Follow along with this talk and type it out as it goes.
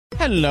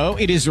Hello,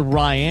 it is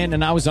Ryan,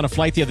 and I was on a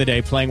flight the other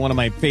day playing one of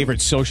my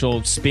favorite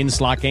social spin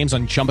slot games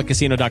on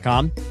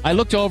ChumbaCasino.com. I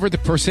looked over at the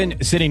person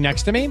sitting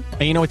next to me,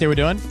 and you know what they were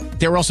doing?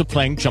 They were also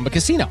playing Chumba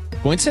Casino.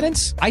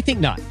 Coincidence? I think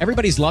not.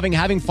 Everybody's loving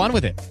having fun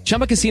with it.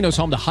 Chumba Casino is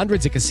home to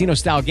hundreds of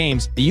casino-style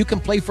games that you can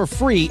play for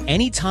free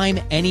anytime,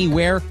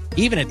 anywhere,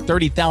 even at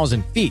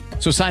 30,000 feet.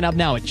 So sign up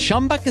now at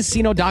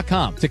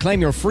ChumbaCasino.com to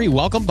claim your free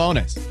welcome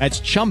bonus. That's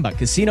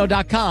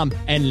ChumbaCasino.com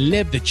and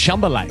live the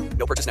Chumba life.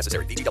 No purchase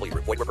necessary. VGW.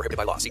 Void where prohibited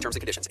by law. See terms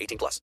and conditions.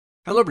 18+.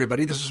 Hello,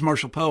 everybody. This is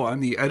Marshall Poe.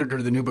 I'm the editor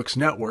of the New Books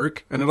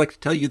Network, and I'd like to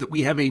tell you that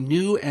we have a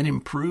new and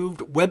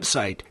improved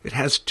website. It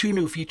has two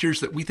new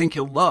features that we think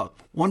you'll love.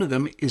 One of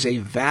them is a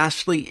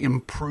vastly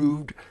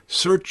improved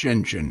search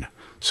engine,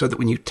 so that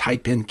when you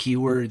type in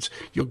keywords,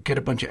 you'll get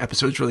a bunch of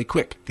episodes really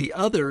quick. The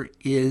other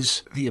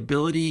is the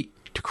ability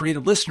to create a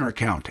listener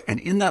account. And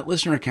in that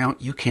listener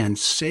account, you can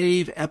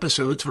save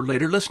episodes for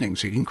later listening.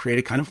 So you can create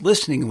a kind of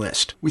listening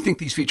list. We think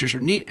these features are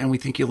neat, and we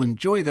think you'll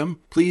enjoy them.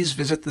 Please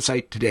visit the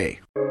site today.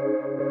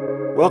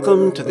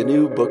 Welcome to the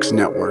New Books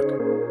Network.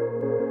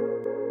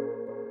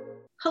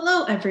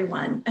 Hello,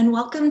 everyone, and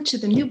welcome to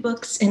the New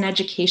Books in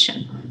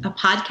Education, a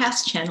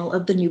podcast channel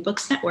of the New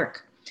Books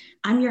Network.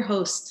 I'm your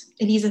host,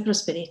 Elisa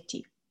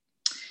Prosperetti.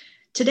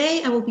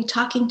 Today, I will be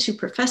talking to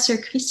Professor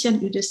Christian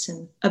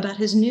Udesen about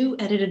his new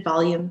edited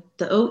volume,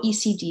 The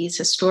OECD's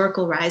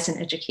Historical Rise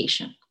in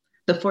Education,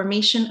 The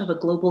Formation of a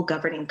Global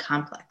Governing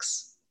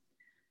Complex.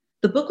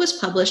 The book was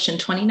published in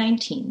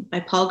 2019 by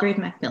Palgrave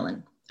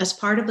Macmillan as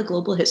part of the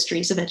Global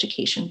Histories of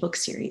Education book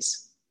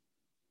series.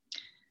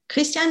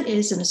 Christian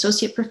is an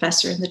associate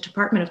professor in the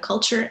Department of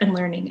Culture and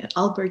Learning at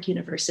Aalborg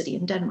University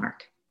in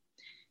Denmark.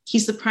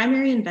 He's the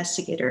primary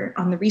investigator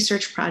on the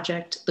research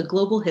project, The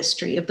Global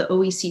History of the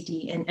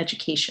OECD and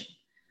Education,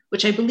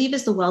 which I believe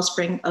is the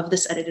wellspring of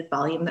this edited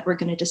volume that we're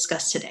going to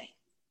discuss today.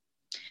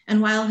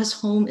 And while his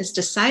home is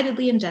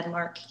decidedly in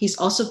Denmark, he's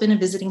also been a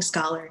visiting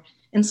scholar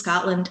in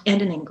Scotland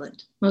and in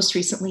England, most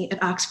recently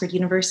at Oxford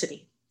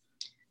University.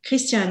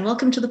 Christian,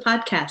 welcome to the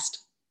podcast.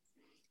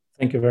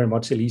 Thank you very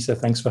much, Elisa.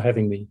 Thanks for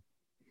having me.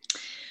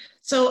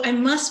 So I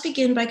must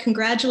begin by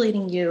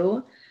congratulating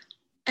you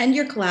and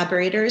your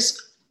collaborators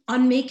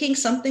on making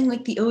something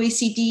like the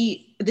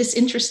OECD this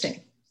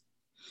interesting.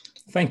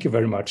 Thank you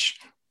very much.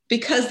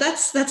 Because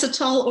that's a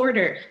tall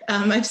order.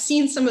 I've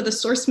seen some of the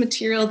source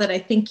material that I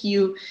think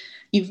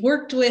you've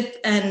worked with,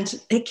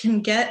 and it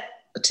can get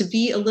to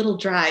be a little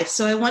dry.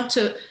 So I want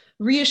to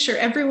reassure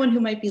everyone who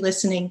might be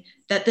listening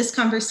that this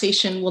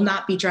conversation will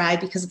not be dry,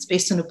 because it's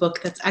based on a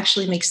book that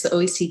actually makes the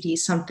OECD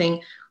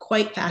something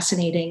quite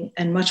fascinating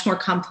and much more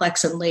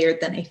complex and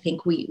layered than I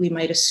think we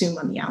might assume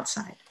on the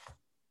outside.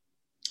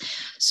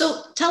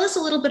 So tell us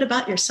a little bit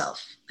about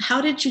yourself.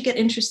 How did you get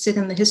interested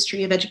in the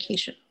history of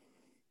education?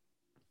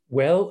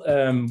 Well,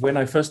 when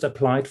I first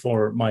applied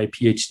for my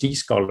PhD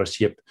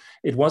scholarship,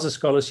 it was a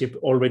scholarship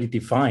already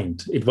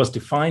defined. It was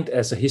defined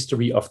as a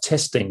history of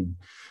testing.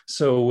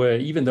 So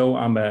even though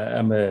I'm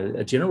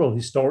a general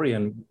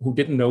historian who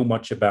didn't know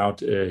much about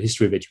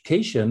history of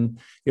education,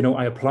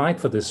 I applied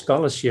for this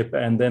scholarship,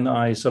 and then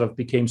I sort of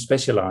became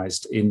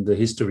specialized in the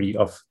history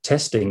of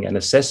testing and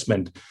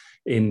assessment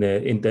in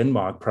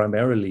Denmark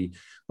primarily,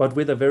 but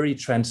with a very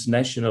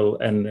transnational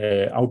and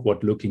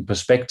outward-looking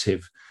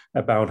perspective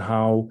about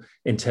how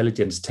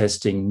intelligence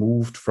testing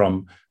moved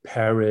from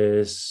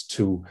Paris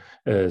to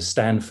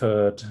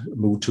Stanford,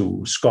 moved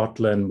to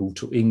Scotland, moved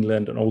to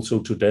England, and also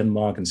to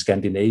Denmark and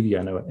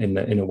Scandinavia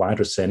in a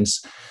wider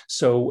sense.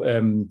 So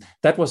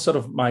that was sort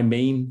of my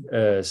main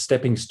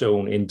stepping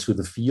stone into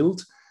the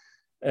field.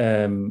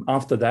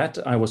 After that,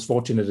 I was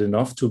fortunate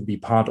enough to be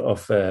part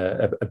of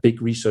a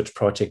big research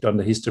project on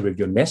the history of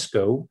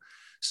UNESCO.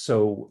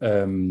 So,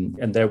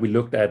 and there we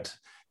looked at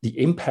the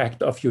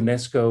impact of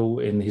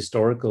UNESCO in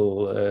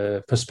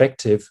historical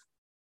perspective.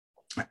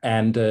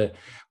 And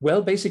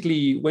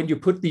basically, when you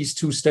put these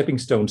two stepping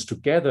stones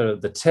together,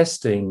 the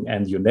testing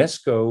and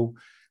UNESCO,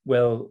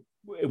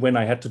 when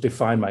I had to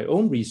define my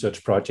own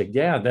research project,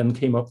 then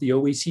came up the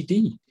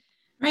OECD.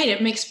 Right,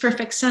 it makes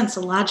perfect sense,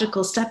 a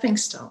logical stepping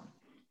stone.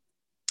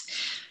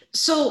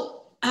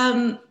 So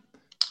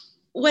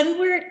when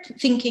we're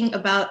thinking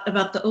about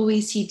the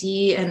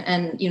OECD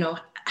and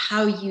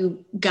how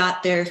you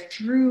got there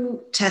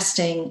through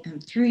testing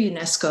and through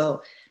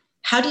UNESCO,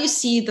 how do you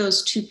see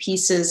those two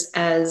pieces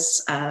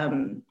as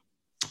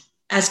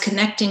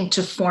connecting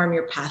to form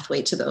your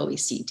pathway to the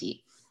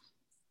OECD?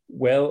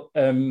 Well,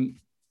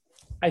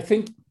 I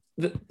think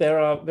that there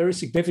are very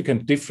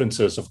significant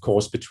differences, of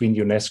course, between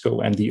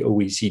UNESCO and the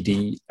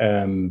OECD.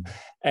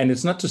 And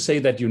it's not to say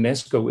that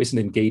UNESCO isn't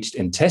engaged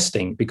in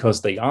testing,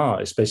 because they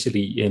are,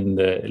 especially in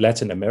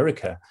Latin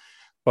America.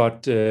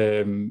 But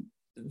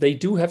they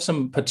do have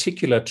some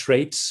particular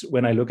traits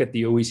when I look at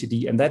the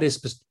OECD, and that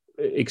is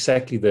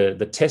exactly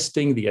the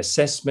testing, the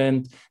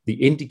assessment, the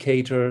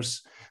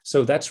indicators.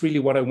 So that's really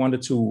what I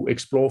wanted to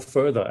explore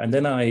further. And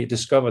then I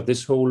discovered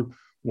this whole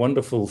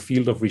wonderful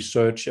field of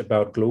research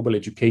about global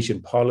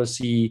education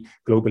policy,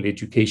 global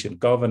education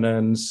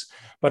governance,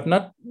 but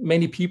not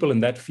many people in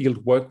that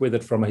field work with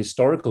it from a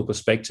historical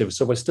perspective.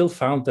 So I still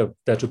found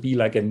that to be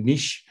like a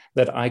niche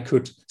that I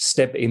could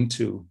step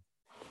into.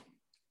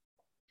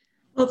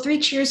 Well, 3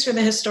 cheers for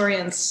the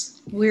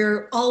historians.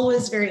 We're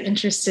always very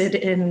interested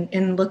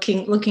in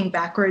looking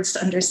backwards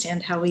to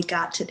understand how we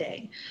got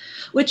today,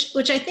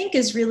 which I think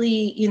is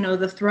really,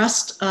 the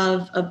thrust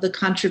of the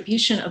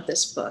contribution of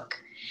this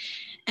book.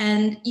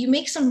 And you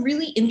make some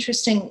really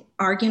interesting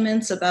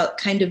arguments about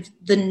kind of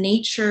the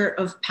nature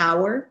of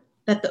power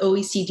that the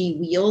OECD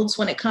wields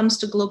when it comes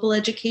to global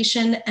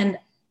education. And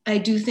I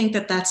do think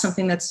that that's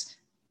something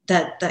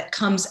that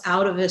comes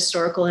out of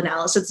historical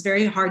analysis. It's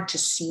very hard to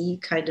see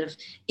kind of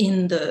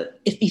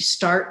if you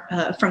start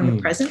from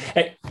the present.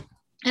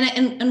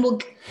 And we'll...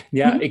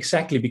 Yeah,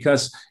 exactly.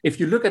 Because if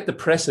you look at the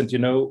present,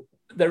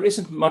 there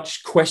isn't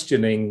much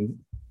questioning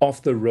of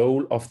the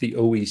role of the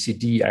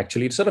OECD,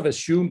 actually. It's sort of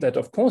assumed that,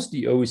 of course,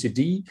 the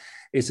OECD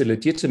is a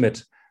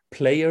legitimate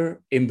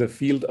player in the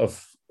field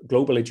of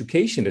global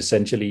education,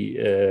 essentially,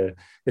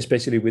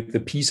 especially with the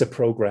PISA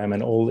program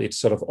and all its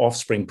sort of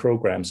offspring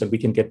programs, and we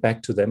can get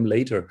back to them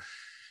later.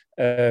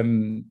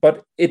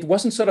 But it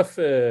wasn't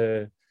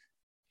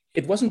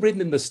it wasn't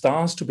written in the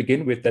stars to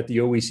begin with that the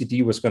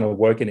OECD was going to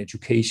work in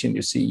education,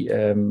 you see.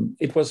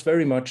 It was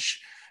very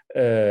much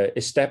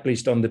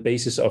established on the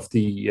basis of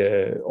the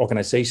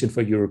Organization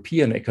for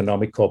European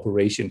Economic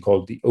Cooperation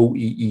called the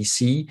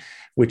OEEC,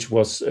 which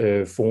was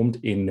formed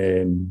in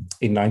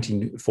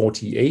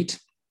 1948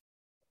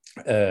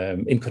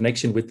 in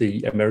connection with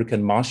the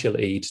American Marshall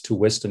Aid to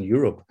Western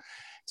Europe.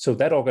 So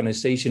that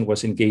organization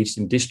was engaged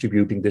in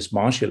distributing this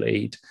Marshall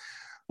Aid,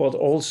 but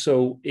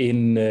also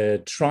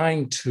in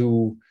trying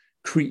to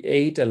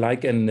create an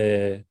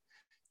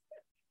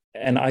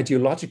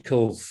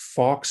ideological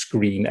fog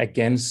screen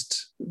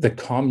against the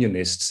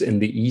communists in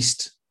the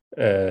East.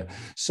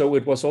 So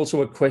it was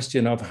also a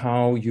question of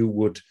how you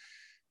would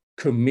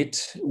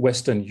commit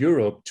Western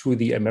Europe to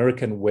the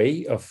American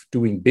way of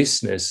doing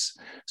business.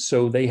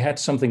 So they had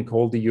something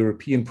called the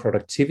European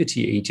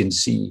Productivity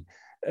Agency.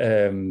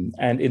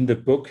 And in the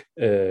book,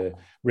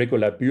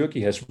 Regula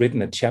Bürgi has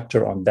written a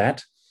chapter on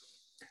that.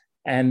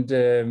 And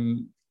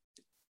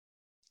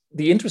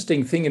the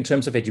interesting thing in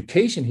terms of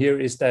education here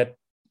is that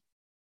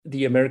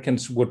the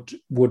Americans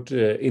would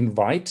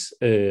invite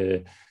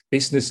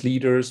business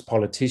leaders,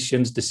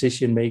 politicians,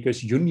 decision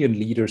makers, union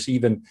leaders,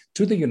 even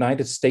to the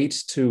United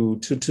States to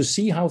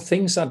see how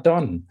things are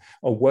done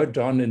or were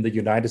done in the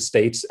United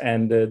States,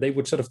 and they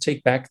would sort of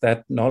take back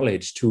that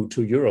knowledge to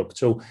Europe.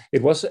 So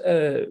it was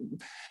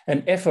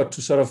an effort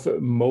to sort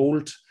of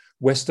mold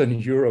Western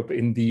Europe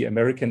in the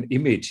American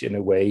image in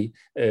a way,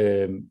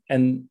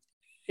 and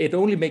it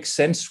only makes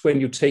sense when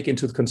you take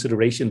into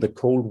consideration the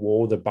Cold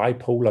War, the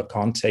bipolar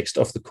context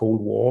of the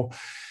Cold War.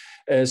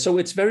 So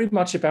it's very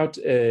much about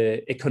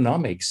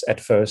economics at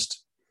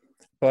first.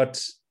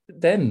 But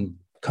then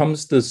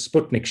comes the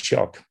Sputnik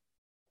shock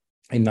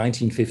in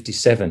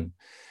 1957.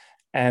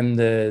 And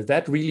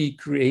that really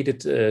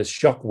created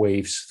shock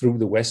waves through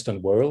the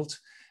Western world.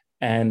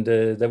 And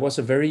there was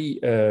a very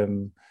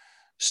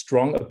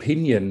strong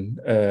opinion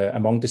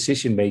among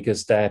decision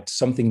makers that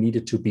something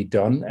needed to be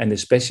done, and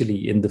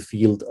especially in the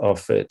field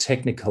of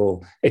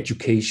technical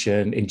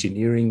education,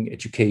 engineering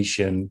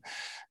education,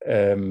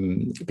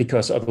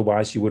 because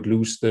otherwise you would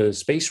lose the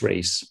space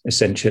race,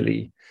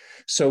 essentially.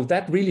 So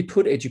that really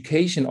put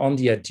education on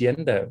the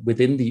agenda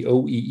within the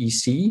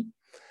OEEC.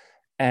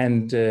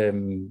 And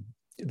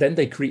then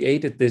they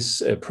created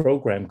this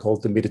program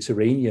called the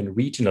Mediterranean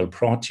Regional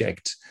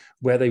Project,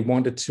 where they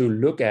wanted to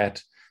look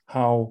at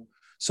how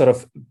sort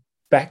of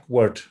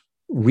backward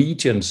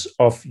regions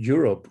of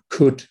Europe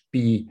could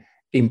be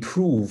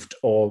improved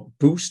or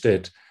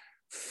boosted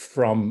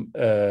from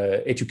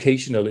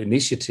educational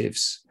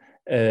initiatives,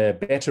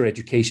 better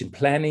education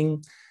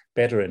planning,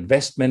 better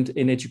investment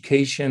in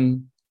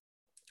education.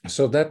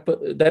 So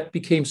that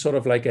became sort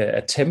of like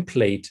a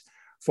template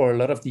for a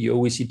lot of the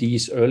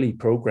OECD's early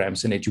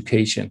programs in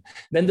education.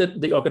 Then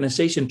the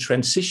organization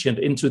transitioned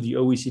into the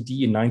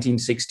OECD in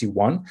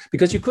 1961,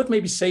 because you could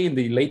maybe say in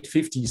the late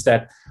 50s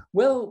that,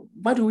 well,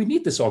 why do we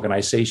need this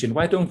organization?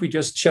 Why don't we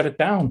just shut it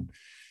down?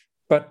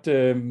 But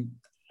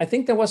I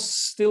think there was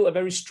still a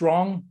very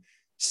strong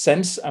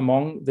sense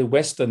among the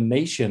Western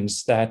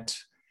nations that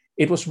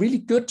it was really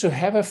good to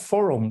have a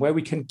forum where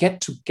we can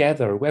get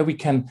together, where we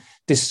can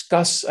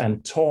discuss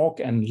and talk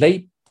and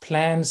lay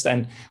plans,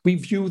 and we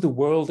view the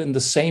world in the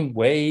same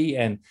way.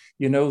 And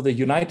the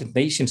United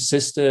Nations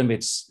system,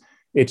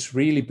 it's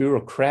really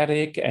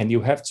bureaucratic, and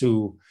you have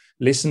to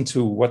listen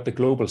to what the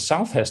global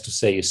South has to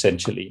say,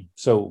 essentially.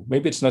 So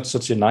maybe it's not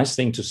such a nice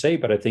thing to say,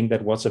 but I think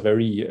that was a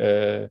very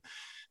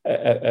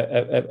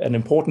an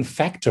important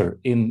factor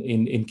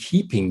in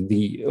keeping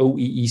the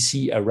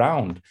OEEC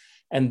around.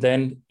 And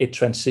then it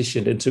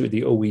transitioned into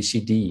the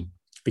OECD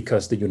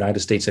because the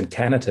United States and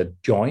Canada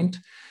joined.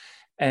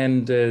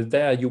 And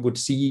there you would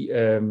see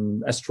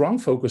a strong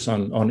focus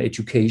on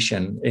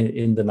education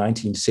in the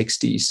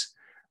 1960s.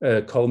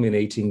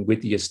 culminating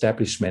with the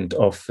establishment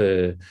of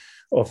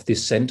the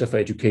Center for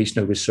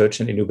Educational Research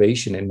and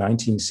Innovation in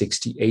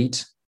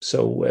 1968.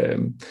 So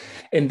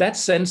in that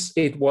sense,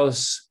 it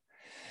was,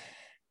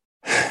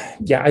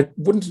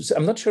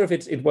 I'm not sure if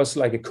it was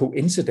like a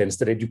coincidence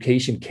that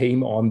education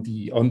came on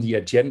the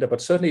agenda,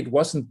 but certainly it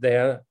wasn't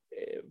there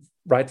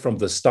right from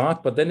the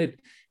start. But then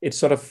it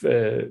sort of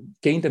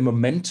gained a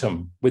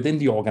momentum within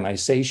the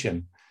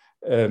organization.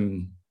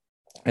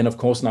 And of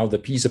course, now the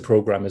PISA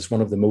program is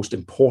one of the most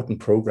important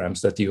programs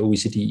that the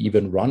OECD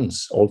even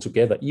runs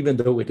altogether, even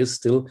though it is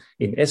still,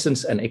 in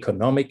essence, an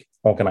economic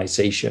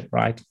organization,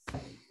 right?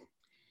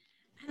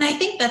 And I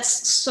think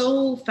that's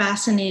so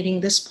fascinating,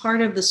 this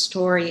part of the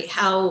story,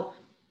 how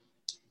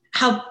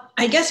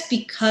I guess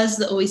because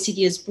the OECD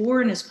is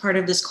born as part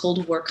of this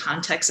Cold War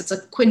context, it's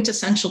a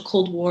quintessential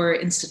Cold War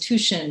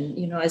institution.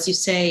 You know, as you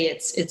say,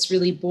 it's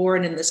really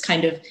born in this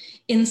kind of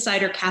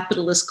insider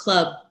capitalist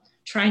club,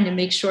 trying to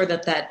make sure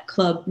that that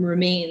club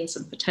remains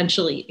and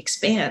potentially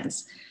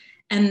expands,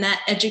 and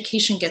that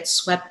education gets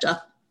swept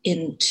up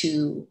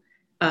into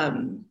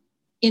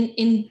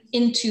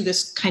into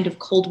this kind of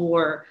Cold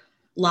War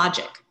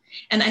logic.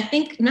 And I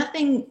think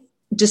nothing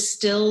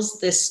distills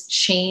this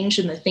change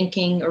in the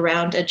thinking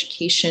around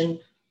education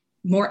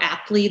more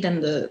aptly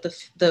than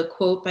the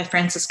quote by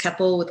Francis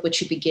Keppel with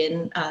which you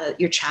begin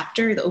your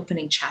chapter, the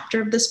opening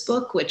chapter of this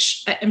book,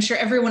 which I'm sure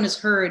everyone has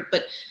heard,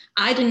 but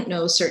I didn't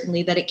know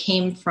certainly that it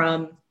came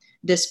from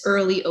this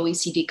early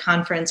OECD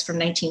conference from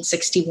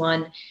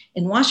 1961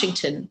 in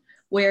Washington,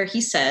 where he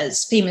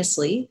says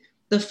famously,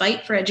 "The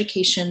fight for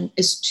education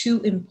is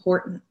too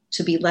important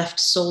to be left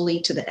solely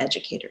to the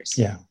educators."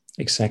 Yeah,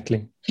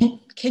 exactly.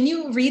 Can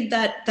you read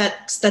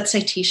that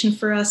citation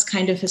for us,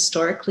 kind of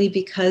historically,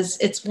 because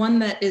it's one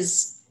that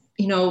is,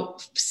 you know,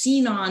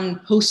 seen on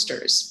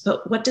posters,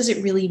 but what does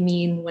it really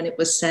mean when it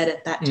was said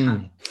at that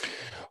time?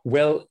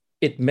 Well,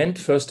 it meant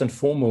first and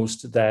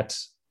foremost that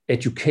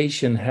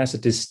education has a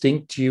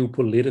distinct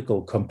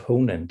geopolitical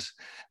component,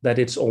 that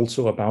it's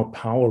also about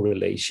power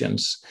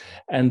relations.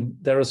 And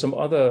there are some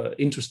other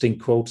interesting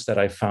quotes that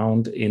I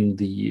found in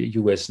the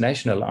US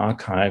National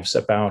Archives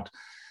about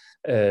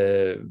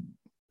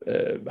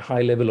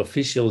high-level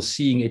officials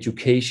seeing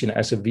education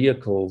as a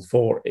vehicle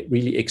for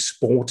really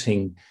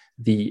exporting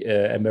the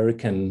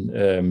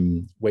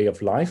American way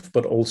of life,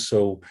 but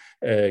also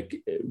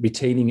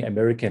retaining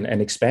American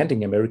and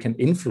expanding American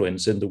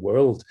influence in the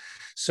world.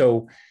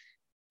 So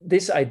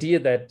this idea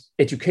that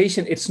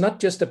education, it's not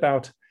just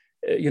about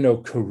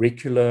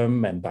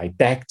curriculum and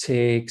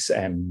didactics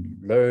and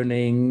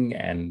learning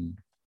and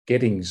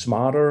getting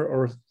smarter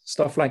or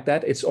stuff like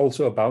that. It's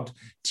also about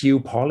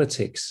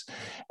geopolitics.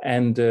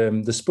 And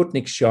the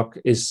Sputnik shock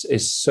is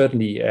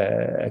certainly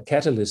a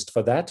catalyst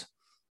for that.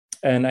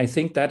 And I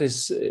think that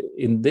is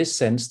in this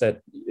sense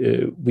that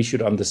we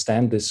should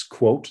understand this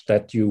quote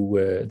that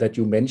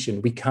you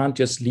mentioned. We can't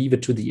just leave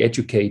it to the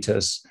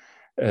educators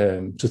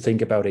to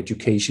think about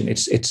education.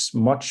 It's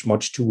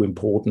much too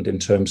important in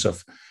terms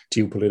of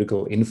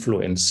geopolitical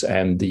influence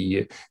and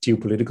the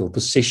geopolitical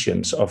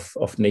positions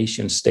of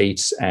nation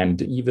states,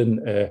 and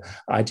even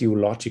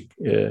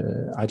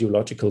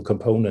ideological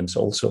components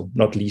also,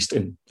 not least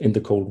in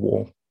the Cold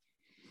War.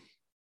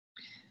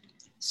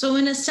 So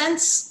in a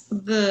sense,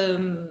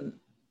 the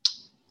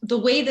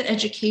way that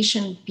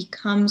education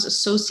becomes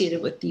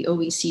associated with the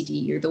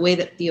OECD, or the way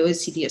that the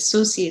OECD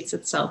associates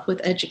itself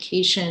with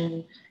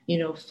education,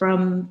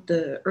 from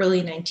the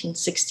early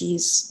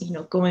 1960s,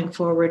 going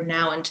forward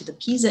now into the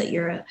PISA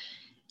era,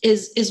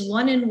 is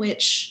one in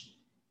which,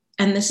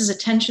 and this is a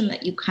tension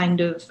that you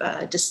kind of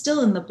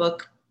distill in the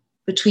book,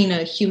 between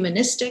a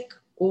humanistic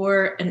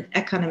or an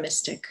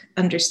economistic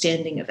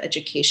understanding of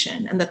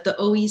education, and that the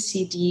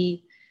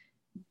OECD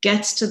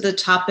gets to the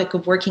topic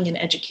of working in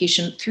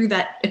education through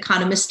that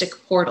economistic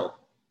portal.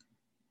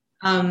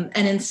 And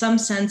in some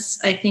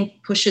sense, I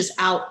think pushes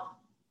out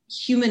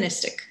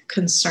humanistic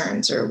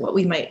concerns, or what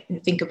we might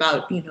think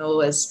about,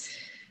 as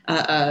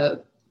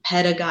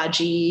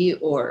pedagogy,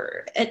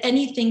 or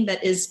anything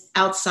that is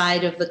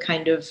outside of the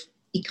kind of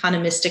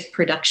economistic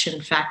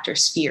production factor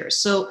sphere.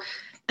 So,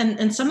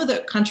 and some of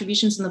the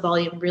contributions in the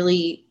volume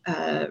really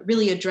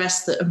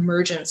address the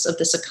emergence of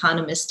this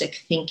economistic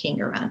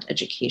thinking around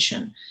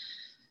education.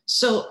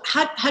 So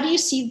how do you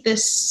see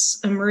this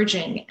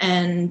emerging,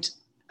 and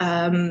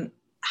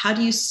how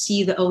do you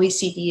see the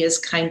OECD as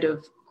kind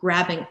of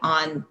grabbing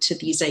on to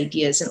these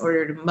ideas in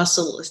order to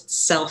muscle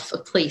itself a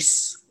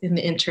place in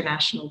the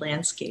international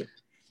landscape?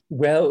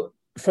 Well,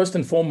 first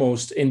and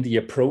foremost, in the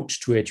approach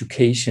to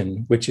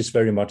education, which is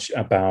very much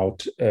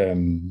about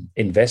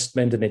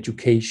investment in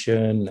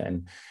education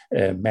and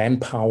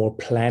manpower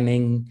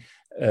planning,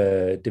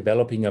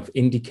 developing of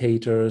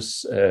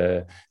indicators,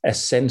 a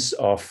sense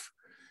of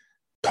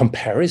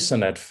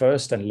comparison at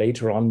first, and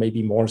later on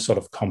maybe more sort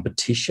of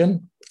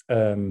competition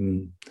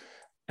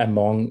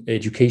among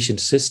education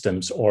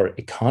systems, or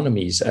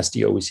economies, as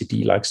the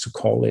OECD likes to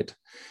call it.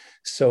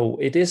 So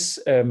it is,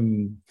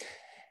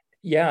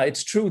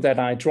 it's true that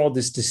I draw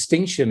this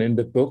distinction in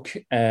the book.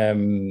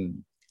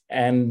 And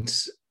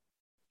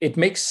it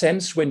makes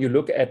sense when you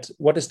look at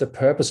what is the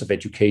purpose of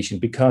education,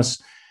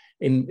 because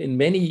in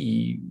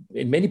many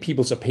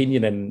people's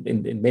opinion and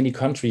in many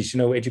countries,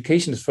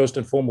 education is first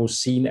and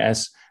foremost seen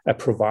as a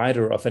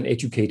provider of an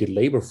educated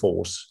labor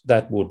force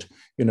that would,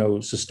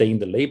 sustain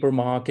the labor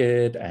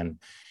market and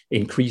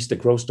increase the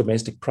gross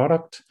domestic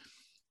product.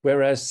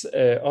 Whereas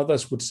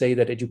others would say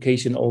that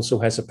education also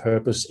has a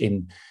purpose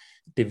in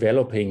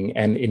developing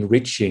and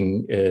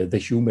enriching the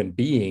human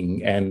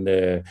being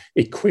and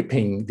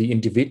equipping the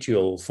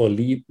individual for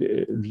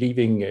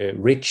living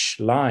rich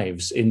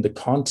lives in the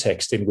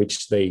context in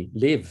which they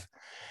live.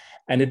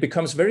 And it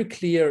becomes very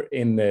clear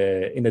in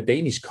a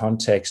Danish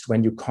context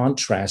when you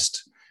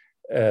contrast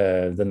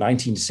the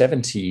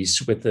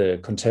 1970s with the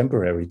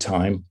contemporary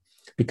time,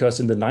 because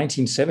in the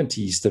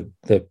 1970s,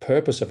 the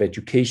purpose of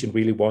education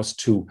really was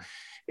to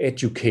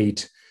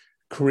educate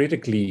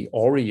critically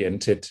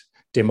oriented,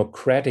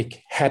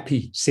 democratic,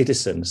 happy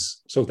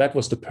citizens. So that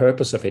was the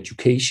purpose of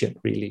education,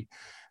 really.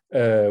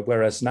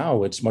 Whereas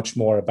now it's much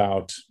more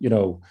about,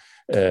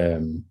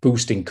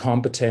 boosting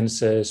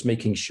competences,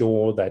 making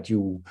sure that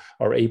you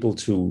are able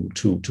to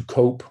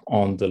cope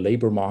on the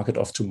labor market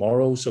of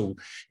tomorrow. So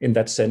in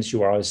that sense,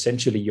 you are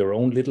essentially your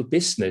own little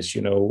business.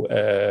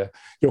 You're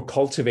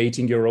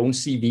cultivating your own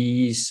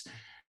CVs,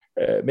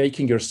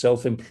 making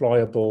yourself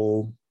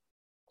employable.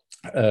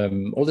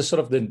 All this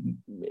sort of in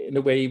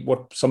a way,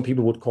 what some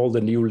people would call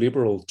the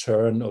neoliberal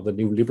turn or the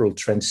neoliberal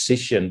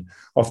transition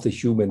of the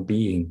human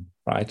being,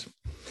 right?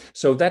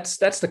 So that's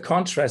the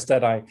contrast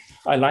that I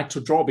like to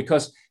draw,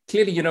 because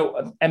clearly,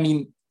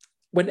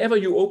 whenever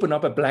you open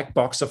up a black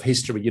box of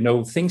history,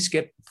 things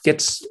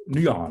gets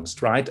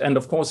nuanced, right? And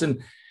of course,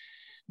 in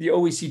the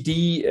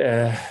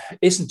OECD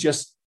isn't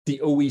just the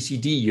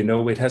OECD,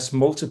 it has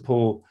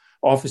multiple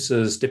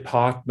offices,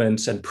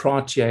 departments, and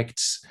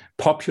projects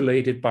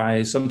populated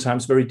by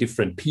sometimes very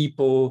different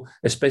people,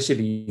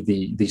 especially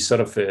the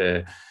sort of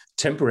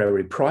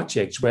temporary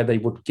projects where they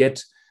would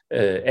get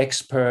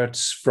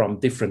experts from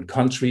different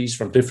countries,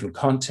 from different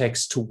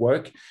contexts to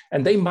work.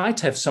 And they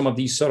might have some of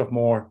these sort of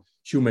more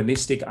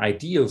humanistic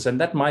ideals, and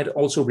that might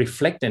also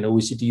reflect in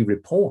OECD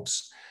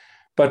reports.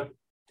 But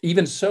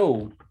even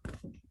so,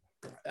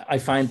 I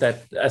find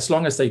that as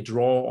long as they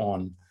draw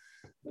on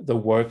the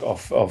work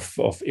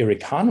of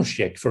Eric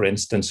Hanushek, for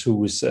instance,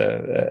 who is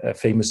a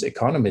famous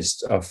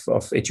economist of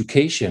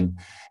education,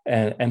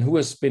 and who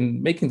has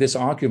been making this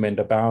argument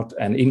about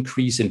an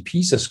increase in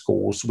PISA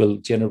scores will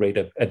generate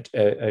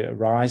a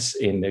rise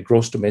in a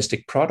gross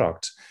domestic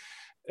product,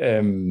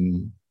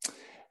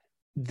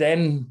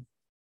 then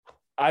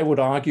I would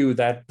argue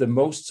that the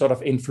most sort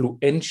of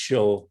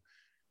influential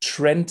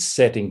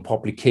trend-setting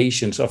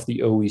publications of the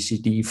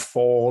OECD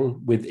fall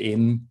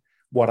within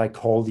what I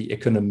call the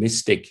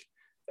economistic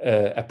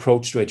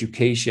approach to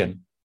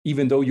education,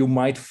 even though you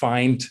might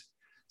find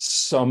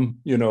some,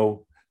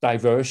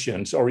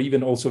 diversions, or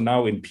even also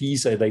now in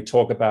PISA, they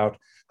talk about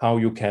how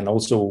you can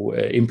also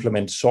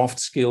implement soft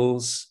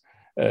skills,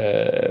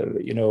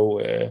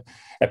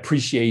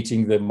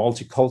 appreciating the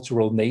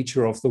multicultural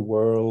nature of the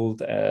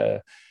world,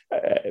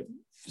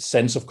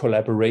 sense of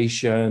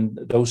collaboration,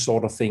 those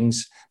sort of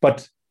things.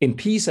 But in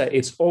PISA,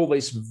 it's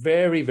always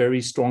very,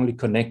 very strongly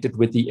connected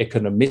with the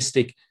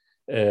economistic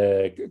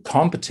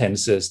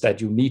competences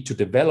that you need to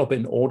develop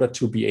in order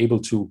to be able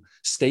to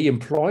stay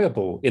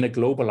employable in a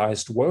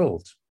globalized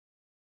world.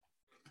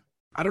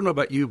 I don't know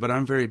about you, but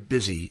I'm very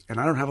busy and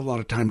I don't have a lot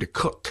of time to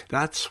cook.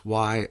 That's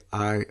why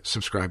I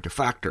subscribe to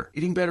Factor.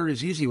 Eating better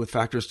is easy with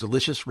Factor's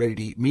delicious,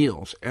 ready-to-eat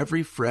meals.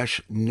 Every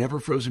fresh,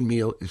 never frozen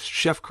meal is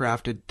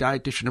chef-crafted,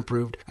 dietitian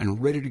approved,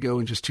 and ready to go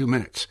in just 2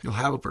 minutes. You'll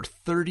have over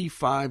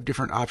 35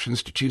 different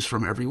options to choose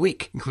from every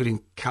week,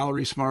 including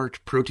Calorie Smart,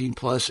 Protein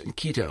Plus, and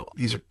Keto.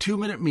 These are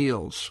 2-minute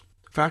meals.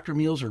 Factor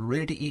meals are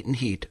ready to eat and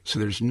heat, so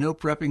there's no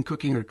prepping,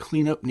 cooking, or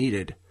cleanup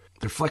needed.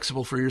 They're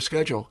flexible for your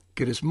schedule.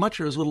 Get as much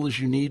or as little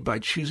as you need by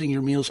choosing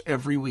your meals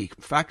every week.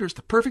 Factor is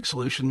the perfect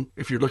solution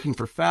if you're looking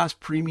for fast,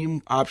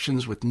 premium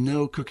options with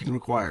no cooking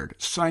required.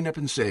 Sign up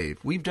and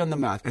save. We've done the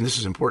math, and this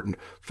is important.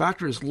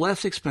 Factor is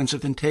less expensive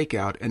than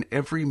takeout, and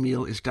every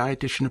meal is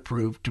dietitian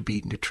approved to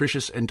be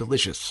nutritious and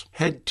delicious.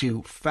 Head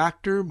to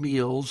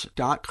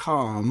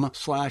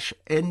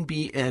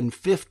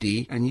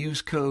factormeals.com/NBN50 and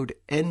use code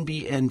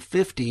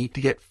NBN50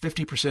 to get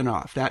 50%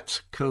 off.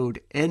 That's code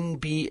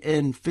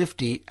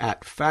NBN50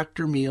 at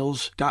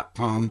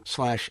factormeals.com/NBN50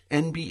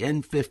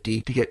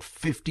 to get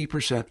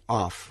 50%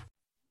 off.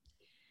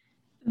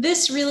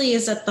 This really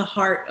is at the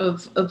heart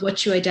of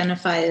what you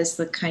identify as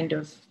the kind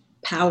of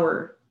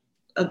power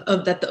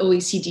of that the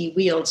OECD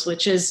wields,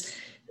 which is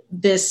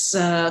this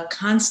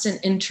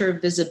constant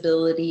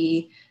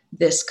intervisibility,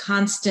 this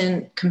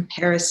constant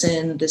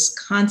comparison, this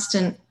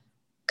constant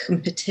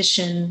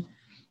competition,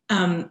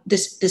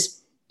 this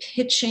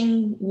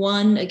pitching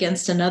one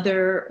against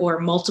another or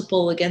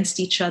multiple against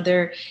each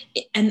other,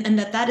 and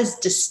that is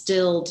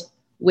distilled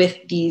with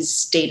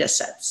these data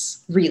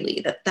sets,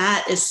 really,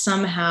 that is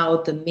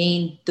somehow the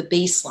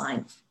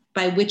baseline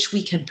by which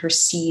we can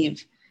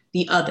perceive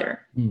the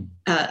other.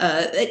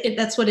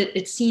 That's what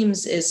it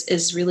seems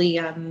is really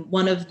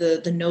one of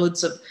the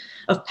nodes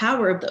of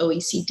power of the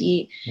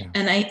OECD. Yeah.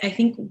 And I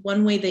think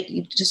one way that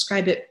you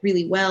describe it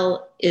really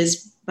well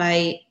is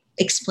by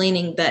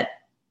explaining that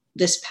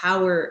this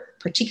power,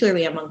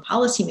 particularly among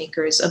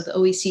policymakers of the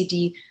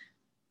OECD,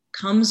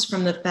 comes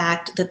from the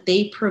fact that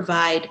they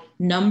provide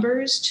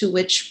numbers to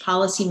which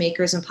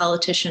policymakers and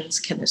politicians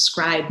can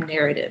ascribe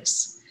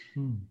narratives.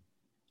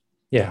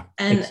 Yeah.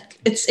 And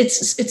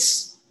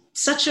it's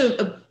such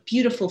a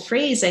beautiful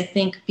phrase, I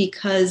think,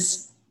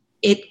 because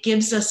it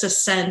gives us a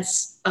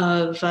sense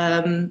of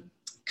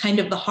kind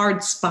of the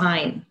hard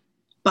spine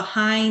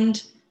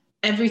behind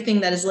everything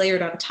that is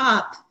layered on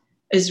top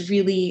is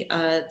really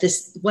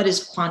this, what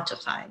is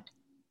quantified.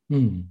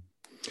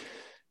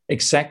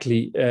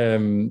 Exactly.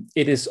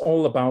 It is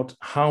all about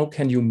how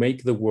can you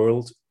make the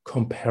world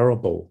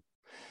comparable.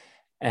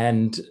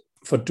 And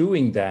for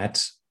doing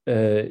that,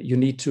 you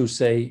need to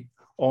say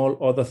all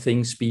other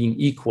things being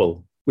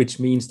equal, which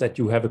means that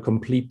you have a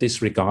complete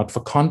disregard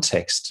for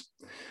context.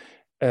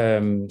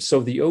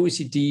 So the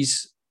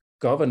OECD's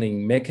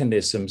governing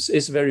mechanisms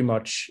is very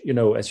much,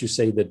 as you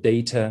say, the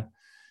data,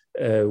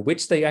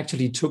 which they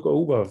actually took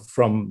over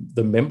from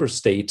the member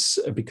states,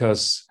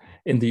 because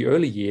in the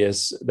early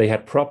years, they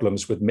had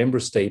problems with member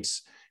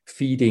states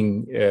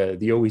feeding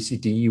the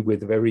OECD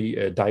with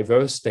very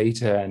diverse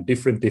data and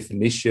different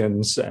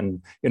definitions.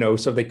 And,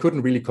 so they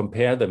couldn't really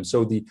compare them.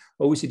 So the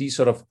OECD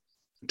sort of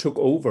took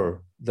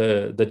over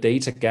the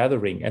data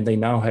gathering, and they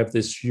now have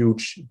this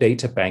huge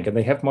data bank, and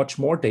they have much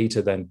more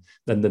data than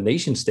the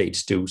nation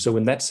states do. So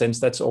in that sense,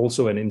 that's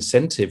also an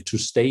incentive to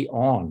stay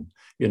on,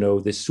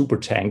 this super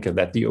tanker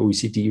that the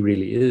OECD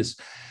really is.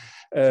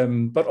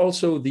 But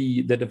also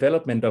the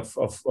development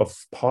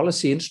of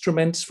policy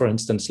instruments, for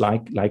instance,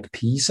 like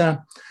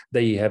PISA,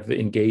 they have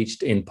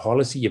engaged in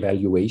policy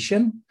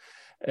evaluation,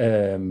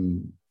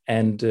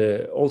 and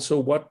also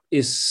what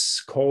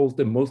is called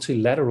the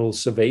multilateral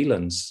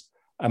surveillance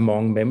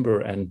among member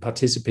and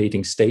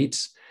participating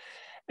states.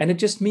 And it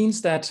just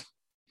means that,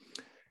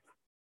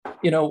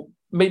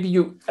 maybe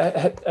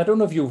I don't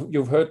know if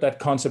you've heard that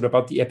concept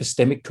about the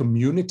epistemic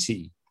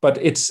community, but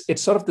it's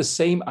sort of the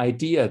same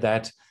idea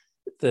that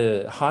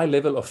the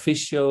high-level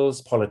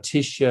officials,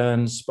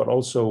 politicians, but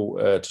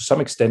also to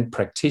some extent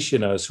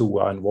practitioners who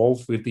are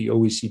involved with the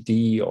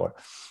OECD or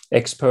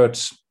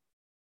experts,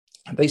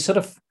 they sort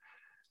of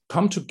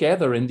come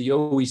together in the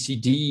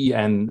OECD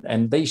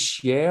and they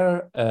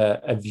share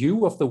a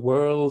view of the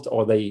world,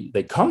 or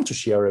they come to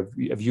share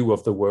a view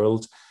of the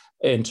world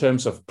in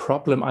terms of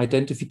problem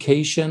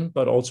identification,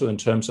 but also in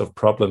terms of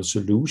problem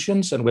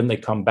solutions. And when they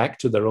come back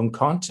to their own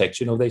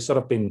context, they sort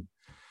of been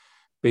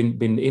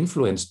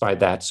influenced by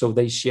that. So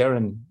they share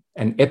an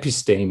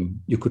episteme,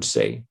 you could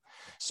say.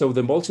 So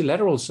the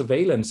multilateral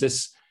surveillance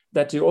is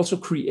that you also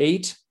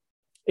create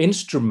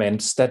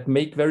instruments that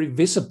make very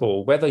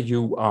visible whether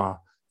you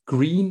are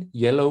green,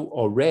 yellow,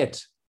 or red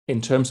in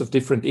terms of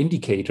different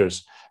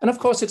indicators. And of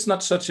course, it's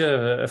not such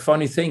a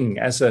funny thing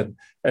as a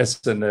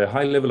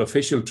high-level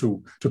official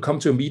to come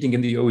to a meeting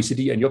in the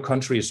OECD and your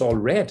country is all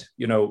red.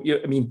 You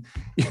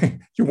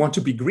want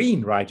to be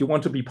green, right? You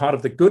want to be part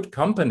of the good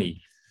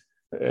company.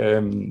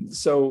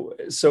 So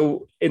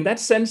in that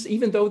sense,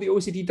 even though the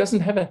OECD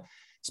doesn't have a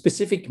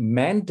specific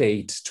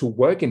mandate to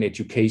work in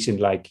education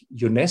like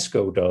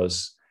UNESCO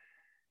does,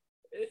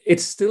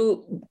 it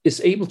still is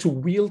able to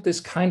wield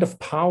this kind of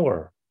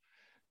power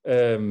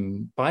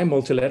by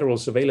multilateral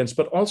surveillance,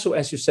 but also,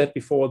 as you said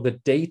before, the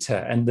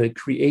data and the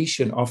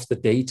creation of the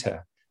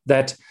data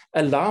that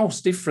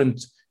allows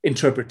different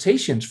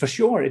interpretations. For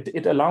sure,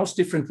 it allows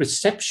different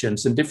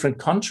receptions in different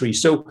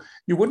countries. So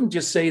you wouldn't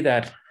just say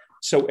that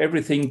so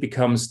everything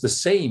becomes the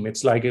same.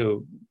 It's like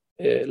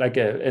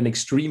an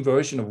extreme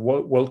version of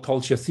world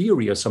culture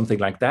theory or something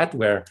like that,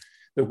 where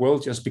the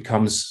world just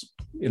becomes,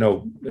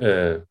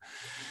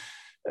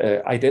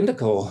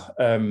 identical,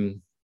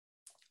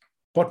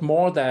 but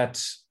more that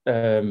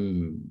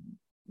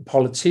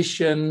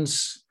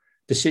politicians,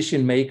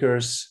 decision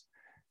makers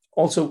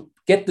also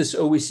get this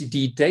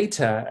OECD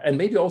data and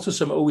maybe also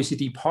some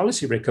OECD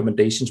policy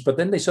recommendations, but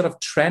then they sort of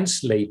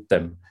translate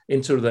them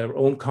into their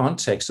own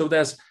context. So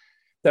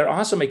there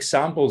are some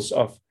examples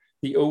of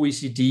the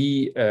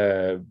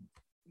OECD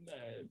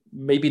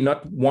maybe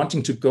not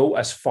wanting to go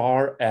as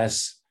far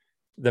as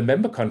the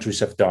member countries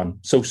have done.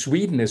 So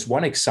Sweden is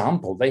one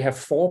example. They have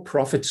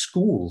for-profit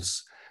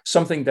schools,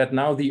 something that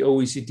now the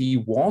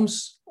OECD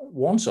warns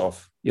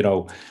of,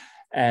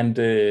 And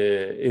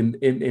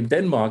in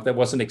Denmark, there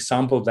was an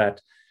example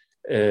that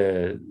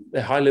the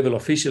high-level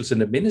officials in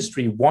the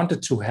ministry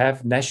wanted to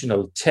have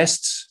national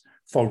tests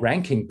for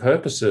ranking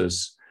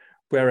purposes,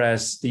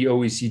 whereas the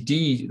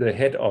OECD, the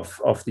head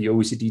of the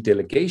OECD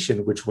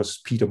delegation, which was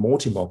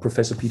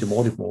Professor Peter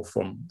Mortimer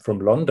from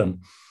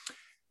London,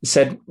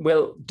 said,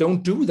 well,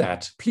 don't do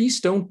that. Please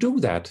don't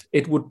do that.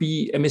 It would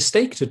be a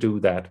mistake to do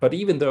that. But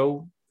even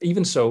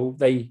so,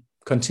 they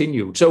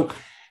continued. So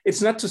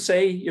it's not to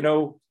say,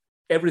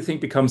 everything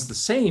becomes the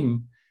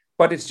same,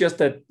 but it's just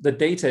that the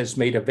data is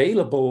made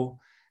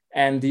available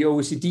And the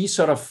OECD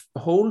sort of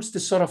holds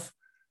this sort of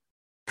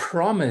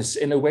promise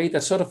in a way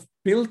that's sort of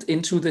built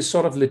into this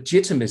sort of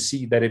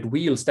legitimacy that it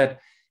wields, that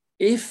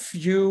if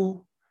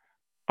you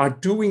are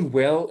doing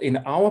well in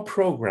our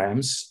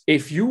programs,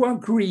 if you are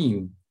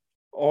green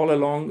all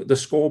along the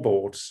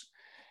scoreboards,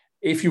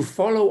 if you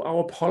follow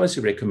our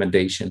policy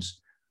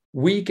recommendations,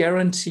 we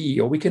guarantee,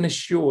 or we can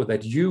assure,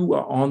 that you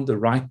are on the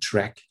right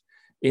track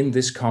in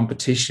this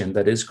competition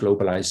that is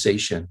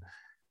globalization.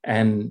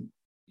 And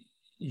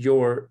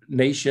your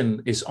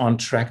nation is on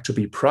track to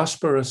be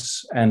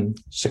prosperous and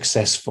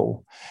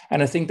successful.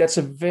 And I think that's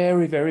a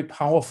very, very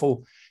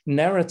powerful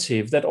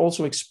narrative that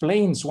also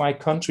explains why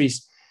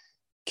countries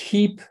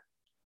keep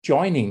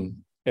joining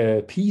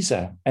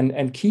PISA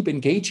and keep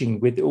engaging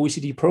with the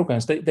OECD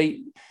programs.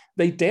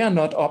 They dare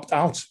not opt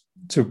out,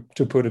 to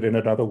put it in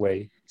another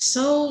way.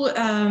 So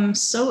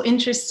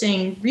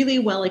interesting, really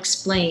well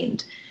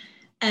explained.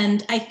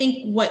 And I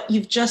think what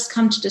you've just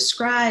come to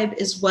describe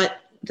is what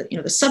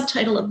the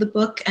subtitle of the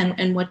book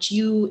and what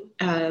you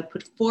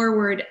put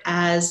forward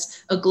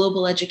as a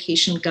global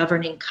education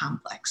governing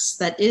complex.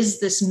 That is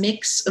this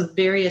mix of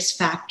various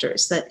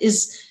factors. That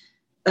is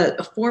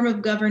a form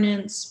of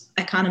governance,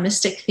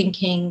 economistic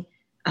thinking,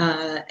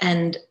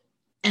 and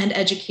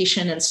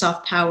education and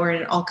soft power,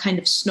 and all kind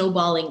of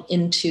snowballing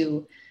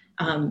into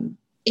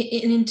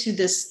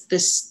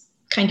this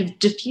kind of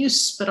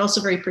diffuse but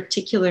also very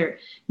particular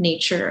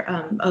nature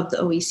of the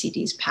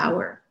OECD's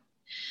power.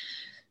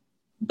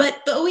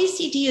 But the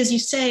OECD, as you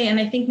say, and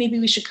I think maybe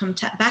we should come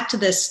back to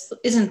this,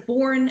 isn't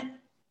born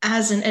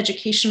as an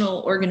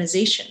educational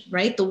organization,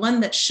 right? The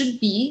one that should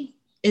be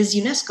is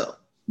UNESCO.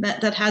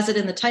 That has it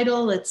in the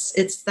title.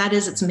 That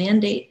is its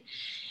mandate.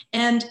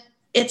 And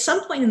at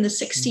some point in the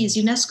 60s,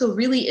 UNESCO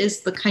really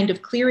is the kind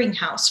of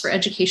clearinghouse for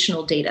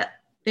educational data.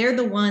 They're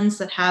the ones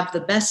that have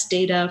the best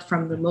data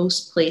from the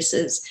most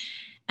places,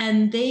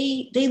 and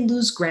they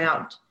lose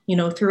ground. I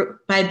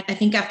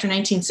think after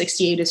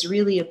 1968 is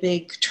really a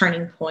big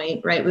turning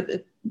point, right?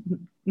 With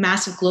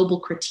massive global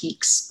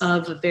critiques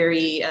of a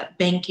very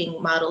banking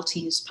model, to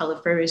use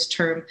Paulo Freire's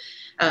term,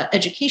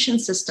 education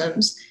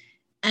systems.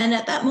 And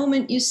at that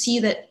moment, you see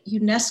that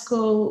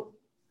UNESCO,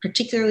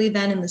 particularly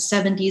then in the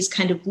 70s,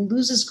 kind of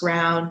loses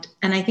ground.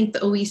 And I think the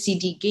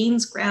OECD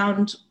gains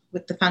ground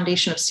with the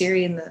foundation of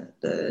Syria in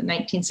the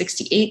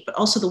 1968, but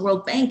also the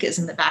World Bank is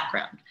in the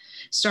background,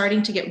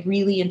 starting to get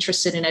really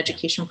interested in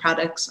education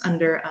products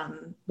under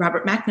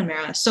Robert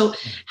McNamara. So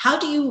how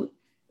do you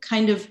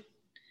kind of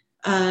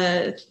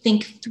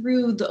think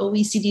through the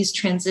OECD's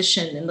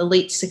transition in the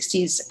late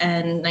 60s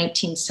and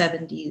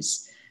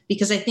 1970s?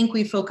 Because I think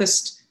we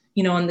focused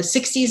on the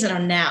 60s and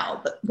on now,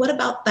 but what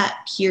about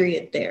that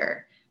period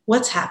there?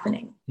 What's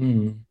happening?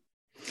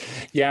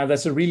 Yeah,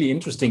 that's a really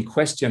interesting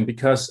question,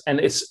 because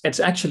it's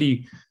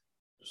actually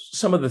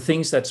some of the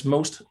things that's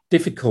most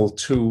difficult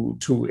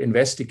to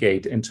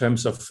investigate in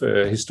terms of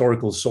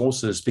historical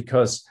sources,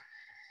 because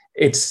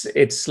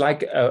it's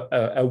like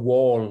a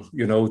wall.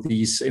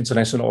 These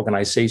international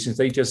organizations,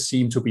 they just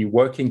seem to be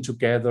working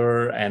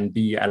together and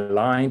be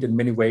aligned in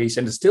many ways,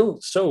 and it's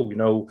still so.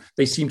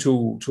 They seem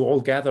to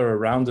all gather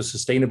around the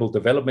Sustainable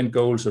Development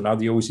Goals. So now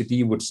the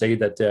OECD would say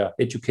that their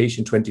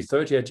Education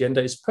 2030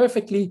 agenda is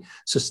perfectly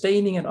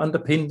sustaining and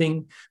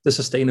underpinning the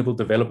Sustainable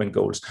Development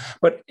Goals.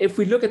 But if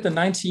we look at in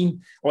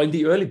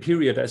the early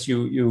period, as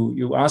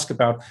you ask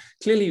about,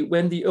 clearly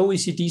when the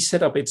OECD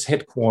set up its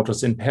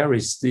headquarters in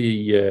Paris,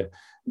 the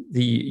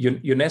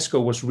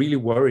UNESCO was really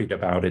worried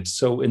about it.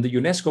 So in the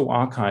UNESCO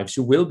archives,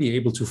 you will be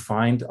able to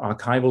find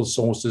archival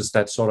sources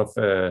that sort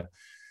of,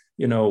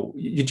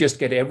 you just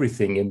get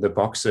everything in the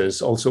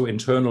boxes, also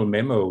internal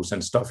memos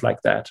and stuff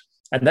like that.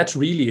 And that's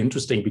really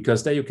interesting,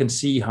 because there you can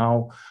see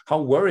how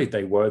worried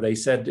they were. They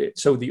said,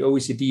 so the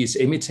OECD is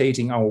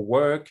imitating our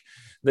work,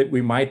 that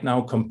we might now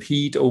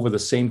compete over the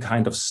same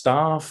kind of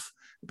staff,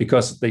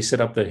 because they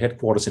set up their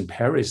headquarters in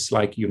Paris,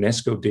 like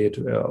UNESCO did.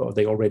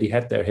 They already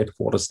had their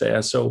headquarters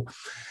there. So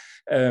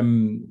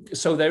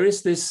there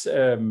is this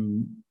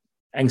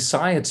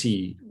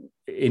anxiety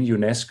in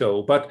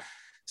UNESCO, but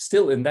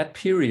still in that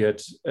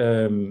period,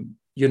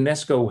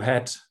 UNESCO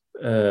had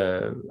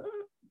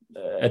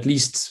at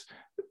least,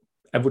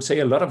 I would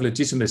say, a lot of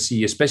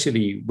legitimacy,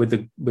 especially with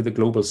the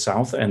global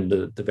South and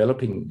the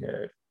developing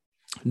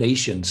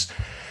nations.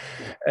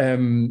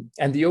 And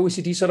the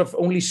OECD sort of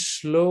only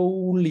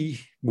slowly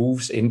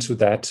moves into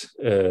that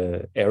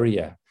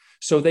area.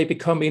 So they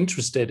become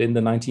interested in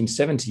the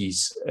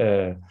 1970s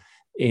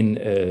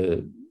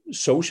in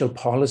social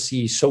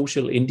policy,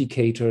 social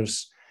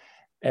indicators,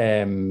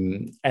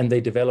 and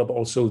they develop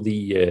also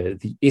the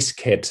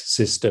ISCED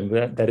system,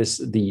 that is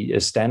the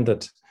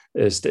standard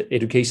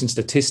education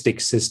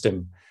statistics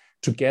system,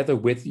 together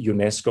with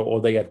UNESCO,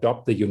 or they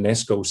adopt the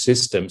UNESCO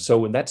system.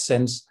 So in that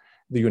sense,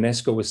 the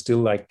UNESCO is still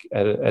like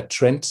a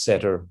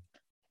trendsetter.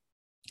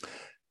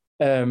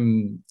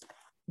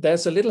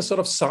 There's a little sort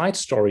of side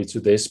story to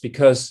this,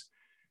 because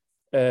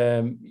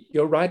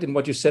you're right in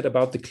what you said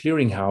about the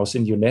clearinghouse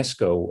in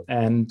UNESCO,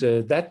 and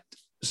that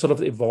sort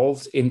of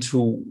evolved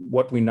into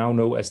what we now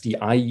know as the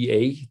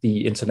IEA,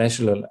 the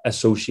International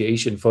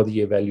Association for the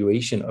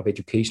Evaluation of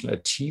Educational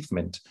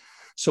Achievement.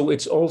 So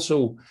it's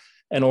also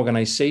an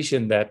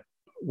organization that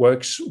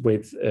works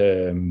with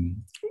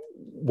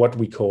what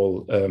we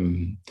call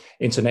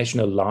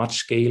international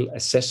large-scale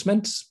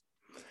assessments.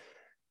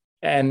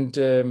 And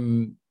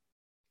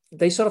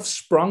they sort of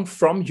sprung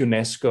from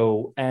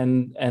UNESCO,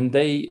 and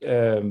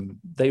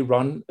they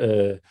run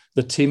the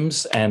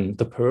TIMSS and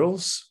the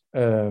PEARLS,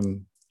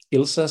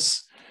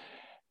 ILSAs,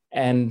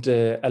 and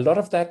a lot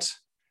of that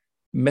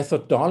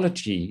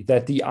methodology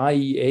that the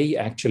IEA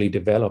actually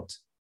developed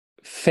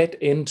fed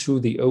into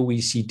the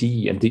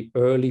OECD and the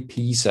early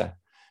PISA.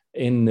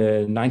 In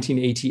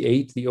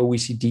 1988, the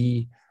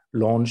OECD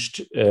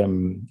launched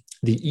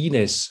the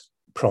ENIS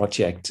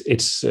project.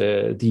 It's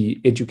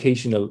the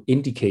Educational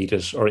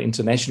Indicators or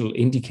International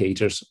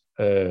Indicators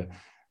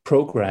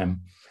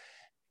program.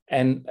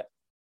 And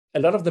a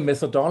lot of the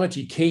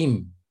methodology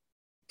came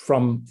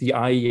from the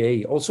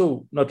IEA,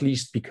 also not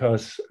least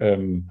because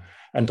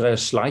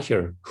Andreas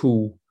Schleicher,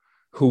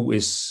 who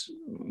is,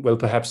 well,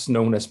 perhaps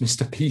known as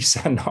Mr.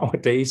 PISA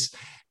nowadays,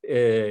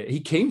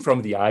 he came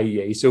from the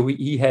IEA, so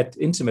he had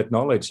intimate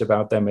knowledge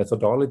about their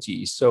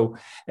methodology. So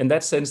in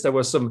that sense,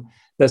 there's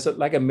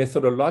like a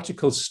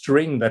methodological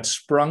string that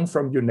sprung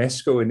from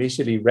UNESCO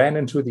initially, ran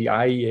into the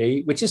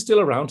IEA, which is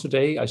still around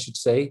today, I should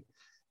say,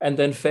 and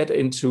then fed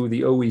into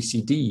the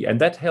OECD.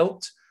 And that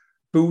helped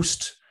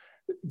boost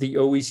the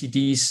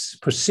OECD's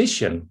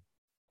position.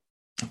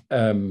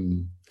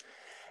 And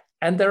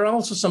there are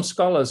also some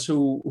scholars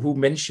who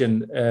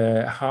mention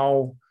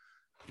how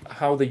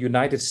the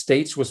United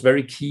States was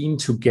very keen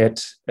to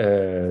get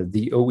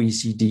the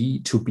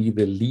OECD to be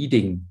the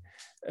leading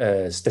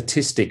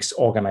statistics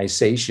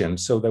organization.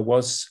 So there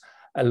was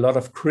a lot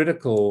of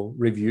critical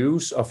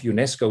reviews of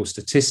UNESCO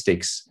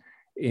statistics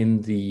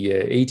in the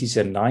 80s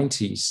and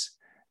 90s,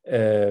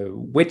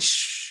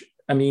 which,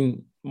 I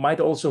mean, might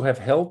also have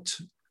helped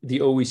the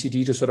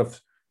OECD to sort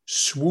of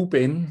swoop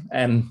in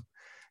and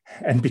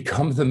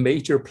become the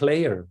major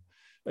player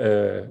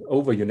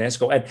over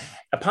UNESCO. And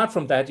apart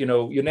from that,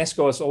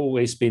 UNESCO has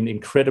always been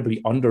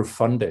incredibly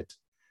underfunded,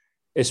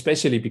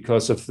 especially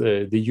because of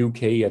the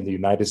UK and the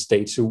United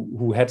States,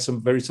 who had some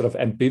very sort of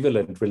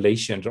ambivalent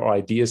relations or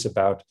ideas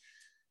about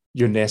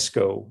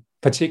UNESCO.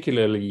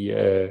 Particularly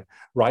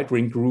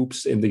right-wing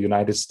groups in the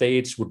United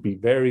States would be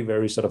very,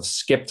 very sort of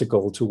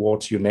skeptical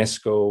towards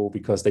UNESCO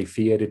because they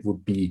feared it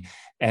would be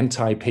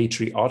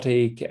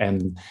anti-patriotic,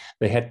 and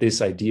they had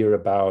this idea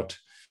about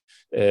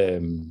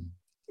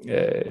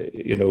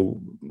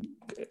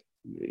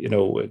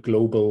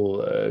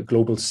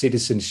global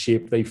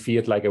citizenship. They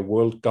feared like a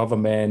world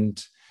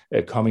government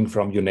coming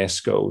from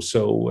UNESCO.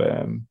 So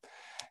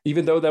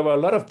even though there were a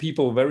lot of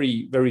people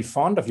very, very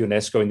fond of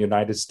UNESCO in the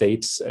United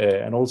States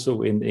and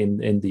also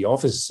in the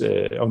office,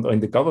 in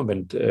the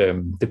government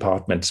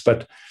departments,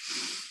 but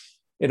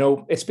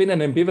it's been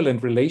an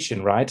ambivalent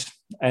relation, right?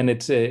 And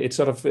it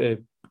sort of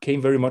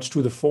came very much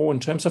to the fore in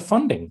terms of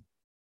funding.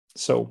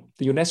 So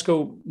the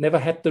UNESCO never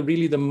had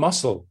really the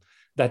muscle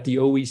that the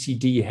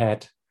OECD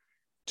had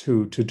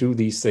to do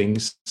these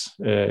things,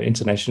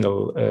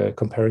 international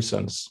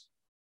comparisons.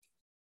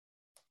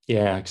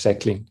 Yeah,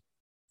 exactly.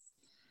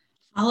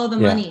 Follow the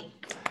money.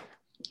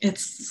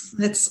 It's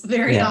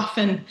very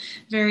often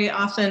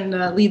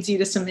leads you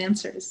to some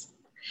answers.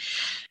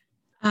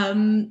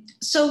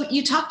 So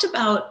you talked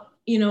about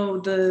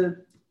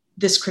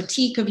this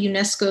critique of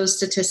UNESCO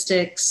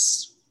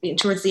statistics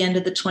towards the end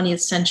of the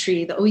 20th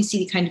century, the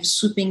OECD kind of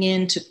swooping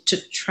in to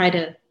try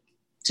to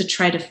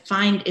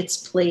find its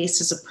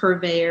place as a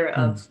purveyor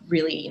of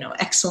really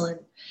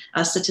excellent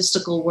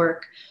statistical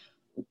work.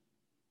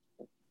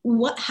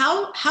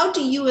 How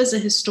do you as a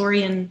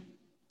historian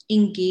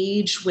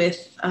engage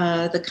with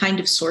the kind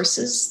of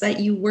sources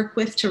that you work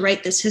with to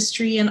write this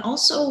history, and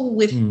also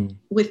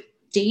with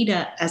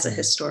data as a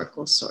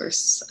historical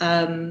source?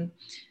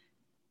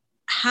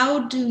 How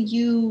do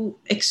you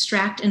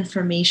extract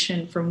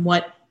information from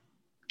what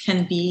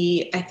can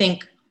be, I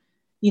think,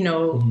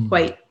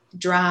 quite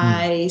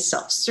dry,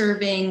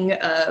 self-serving,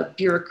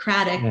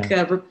 bureaucratic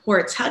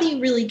reports? How do you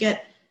really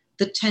get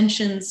the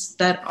tensions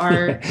that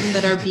are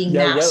being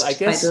masked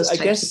by those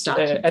types of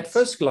documents? At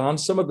first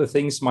glance, some of the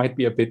things might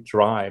be a bit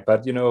dry,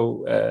 but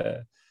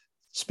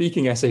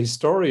speaking as a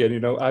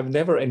historian, I've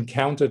never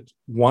encountered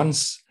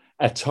once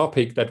a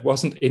topic that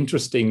wasn't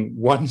interesting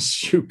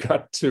once you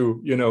got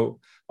to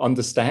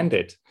understand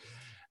it,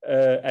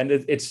 and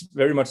it's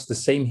very much the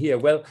same here.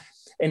 Well,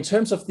 in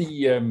terms of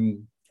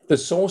the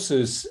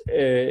sources,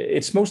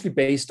 it's mostly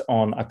based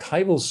on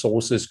archival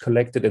sources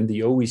collected in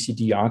the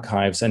OECD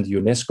archives and the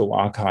UNESCO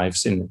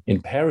archives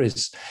in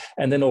Paris,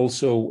 and then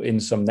also in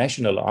some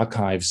national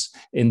archives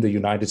in the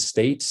United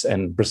States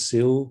and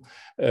Brazil,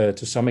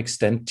 to some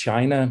extent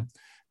China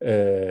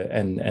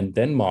and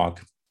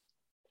Denmark.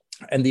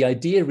 And the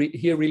idea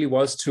here really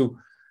was to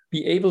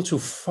be able to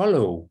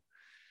follow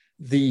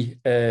the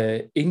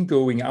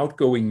ingoing,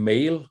 outgoing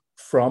mail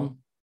from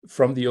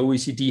from the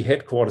OECD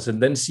headquarters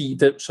and then see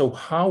that. So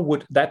how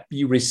would that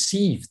be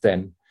received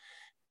then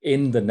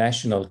in the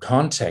national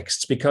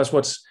context? Because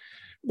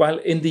while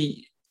in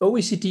the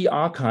OECD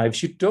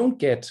archives, you don't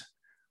get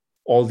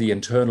all the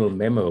internal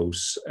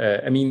memos.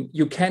 I mean,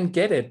 you can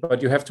get it,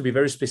 but you have to be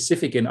very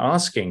specific in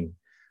asking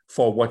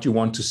for what you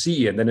want to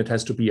see, and then it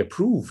has to be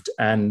approved.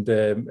 And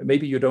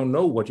maybe you don't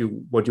know what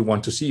you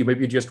want to see.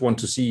 Maybe you just want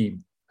to see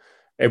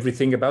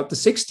everything about the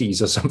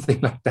 60s or something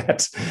like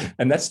that.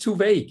 And that's too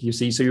vague, you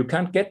see, so you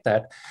can't get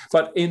that.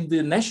 But in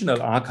the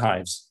National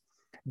Archives,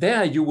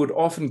 there you would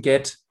often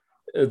get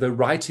the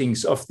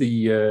writings of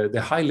the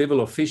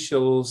high-level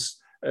officials,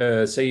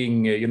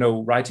 saying,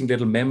 writing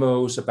little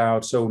memos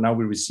about, so now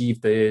we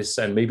received this,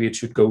 and maybe it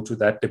should go to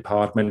that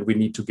department. We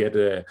need to get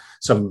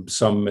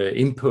some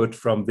input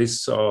from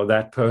this or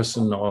that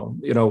person, or,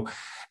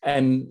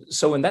 And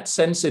so in that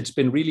sense, it's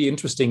been really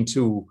interesting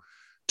to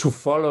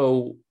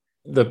follow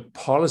the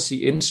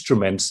policy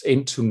instruments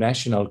into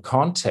national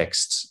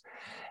contexts.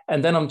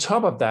 And then on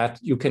top of that,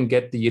 you can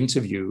get the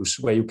interviews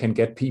where you can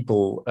get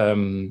people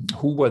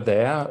who were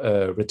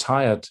there,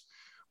 retired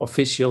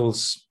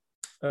officials,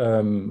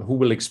 who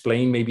will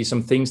explain maybe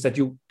some things that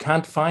you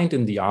can't find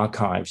in the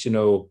archives,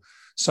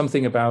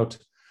 something about,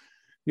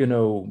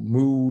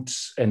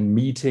 moods and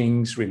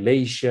meetings,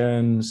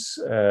 relations,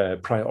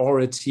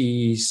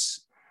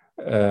 priorities,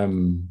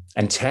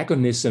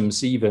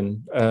 antagonisms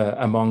even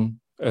among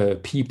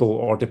people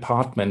or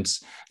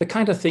departments, the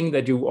kind of thing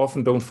that you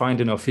often don't find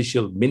in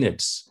official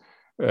minutes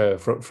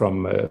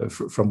from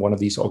one of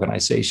these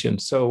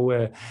organizations.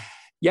 So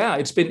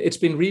it's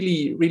been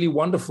really, really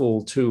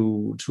wonderful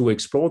to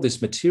explore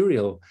this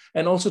material,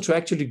 and also to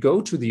actually go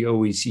to the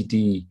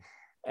OECD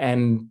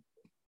and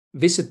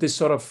visit this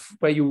sort of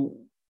where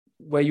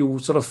you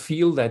sort of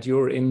feel that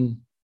you're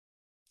in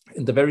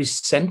the very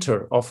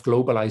center of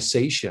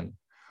globalization.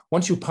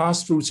 Once you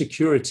pass through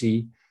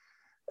security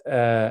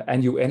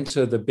and you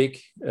enter the big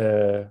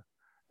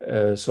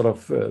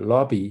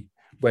lobby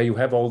where you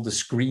have all the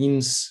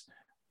screens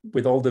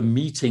with all the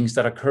meetings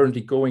that are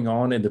currently going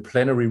on in the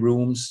plenary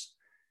rooms,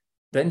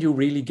 then you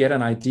really get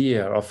an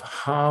idea of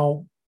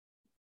how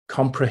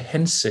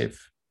comprehensive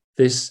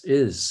this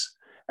is.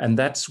 And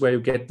that's where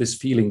you get this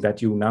feeling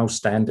that you now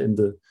stand in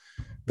the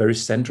very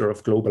center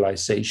of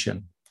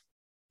globalization.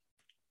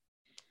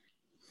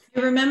 I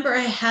remember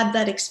I had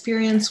that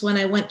experience when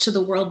I went to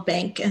the World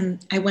Bank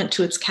and I went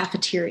to its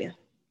cafeteria.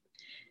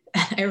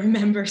 And I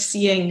remember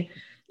seeing,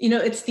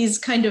 it's these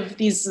kind of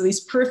these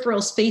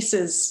peripheral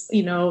spaces,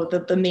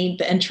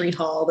 the entry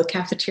hall, the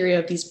cafeteria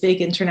of these big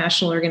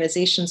international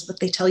organizations, but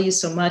they tell you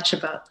so much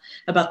about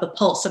the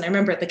pulse. And I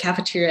remember at the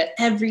cafeteria,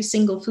 every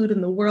single food in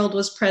the world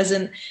was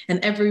present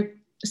and every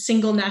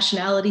single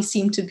nationality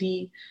seemed to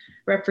be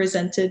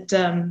represented.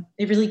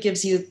 It really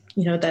gives you,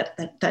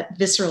 that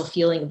visceral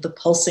feeling of the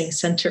pulsing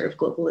center of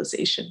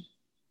globalization.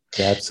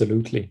 Yeah,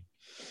 absolutely.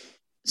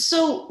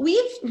 So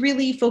we've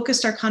really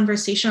focused our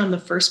conversation on the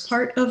first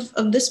part of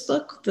this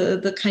book,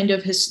 the kind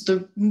of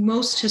the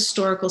most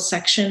historical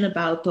section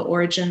about the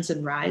origins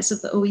and rise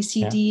of the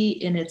OECD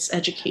in its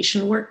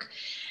education work.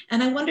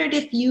 And I wondered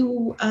if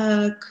you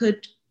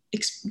could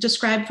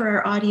describe for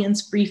our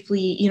audience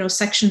briefly,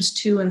 sections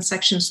 2 and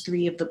sections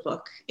 3 of the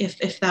book,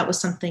 if that was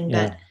something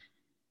that.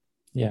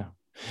 Yeah,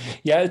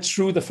 it's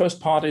true. The first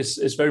part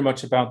is very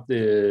much about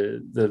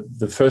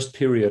the first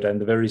period and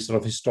the very sort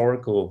of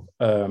historical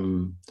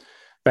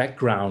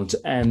background.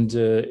 And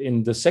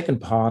in the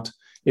second part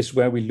is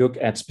where we look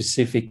at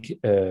specific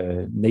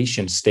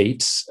nation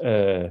states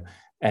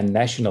and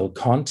national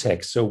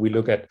context. So we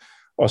look at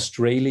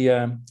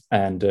Australia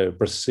and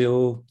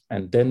Brazil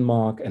and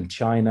Denmark and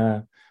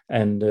China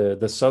and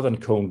the Southern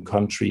Cone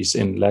countries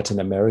in Latin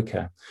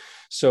America.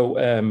 So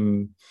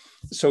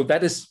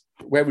that is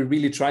where we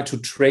really try to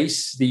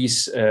trace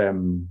these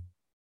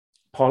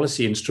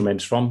policy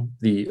instruments from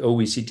the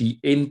OECD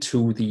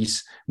into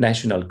these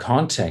national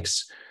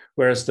contexts.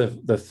 Whereas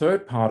the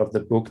third part of the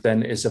book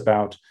then is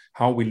about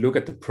how we look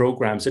at the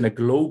programs in a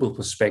global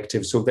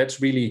perspective. So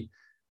that's really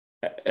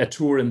a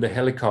tour in the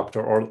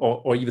helicopter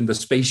or even the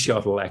space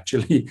shuttle,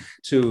 actually,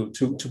 to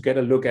get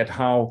a look at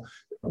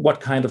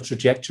what kind of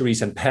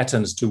trajectories and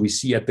patterns do we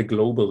see at the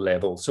global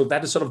level. So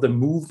that is sort of the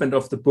movement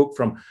of the book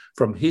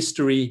from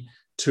history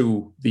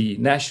to the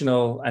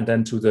national and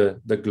then to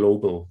the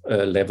global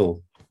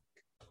level.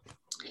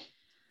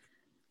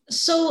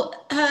 So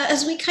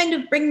as we kind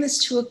of bring this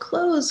to a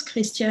close,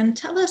 Christian,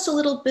 tell us a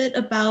little bit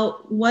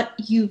about what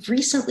you've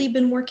recently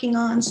been working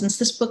on since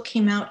this book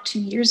came out 2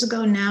 years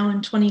ago now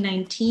in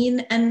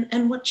 2019,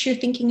 and what you're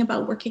thinking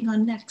about working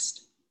on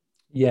next.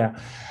 Yeah,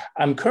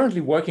 I'm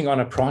currently working on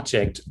a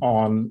project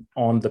on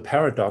the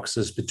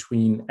paradoxes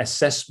between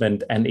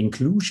assessment and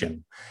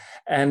inclusion.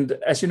 And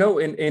as you know,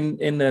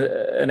 in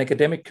an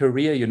academic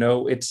career,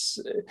 it's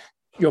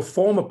your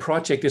former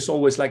project is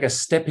always like a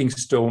stepping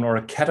stone or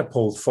a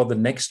catapult for the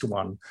next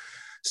one.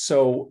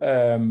 So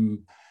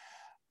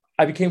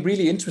I became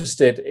really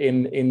interested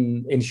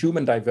in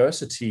human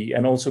diversity,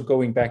 and also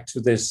going back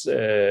to this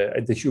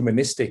the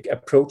humanistic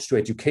approach to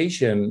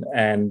education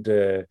and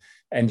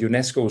and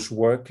UNESCO's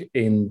work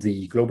in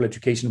the Global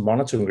Education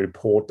Monitoring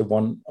Report, the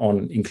one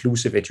on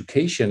inclusive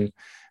education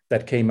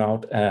that came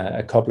out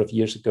a couple of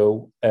years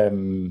ago.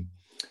 And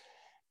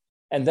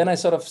then I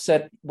sort of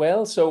said,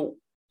 well, so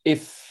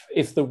if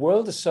the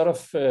world is sort of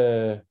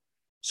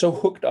so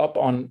hooked up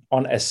on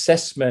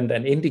assessment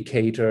and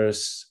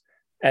indicators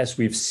as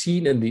we've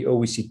seen in the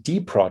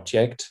OECD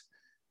project,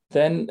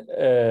 then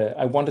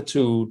I wanted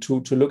to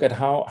look at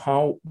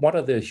what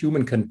are the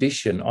human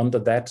condition under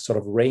that sort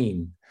of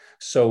reign.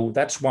 So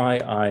that's why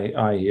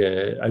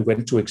I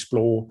went to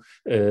explore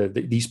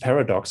these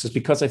paradoxes,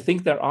 because I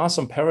think there are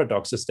some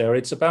paradoxes there.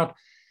 It's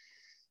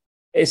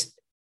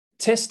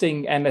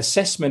testing and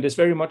assessment is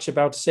very much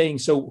about saying,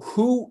 so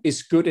who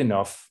is good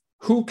enough?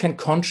 Who can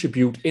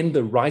contribute in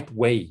the right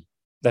way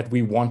that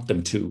we want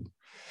them to?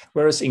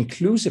 Whereas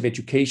inclusive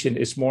education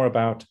is more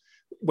about,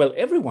 well,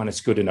 everyone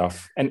is good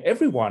enough and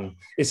everyone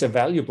is a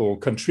valuable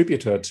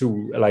contributor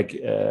to like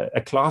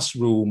a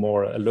classroom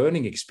or a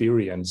learning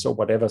experience or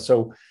whatever.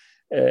 So,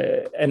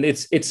 and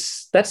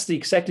that's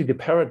exactly the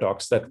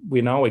paradox that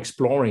we're now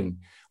exploring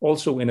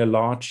also in a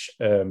large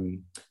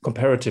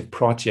comparative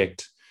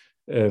project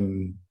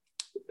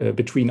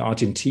between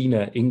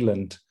Argentina,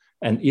 England,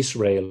 and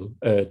Israel,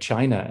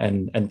 China,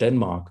 and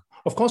Denmark.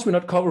 Of course, we're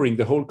not covering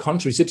the whole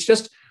countries. It's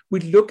just we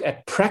look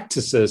at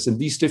practices in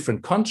these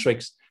different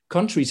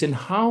countries and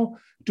how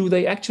do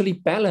they actually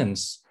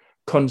balance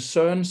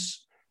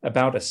concerns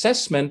about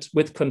assessment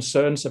with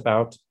concerns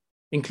about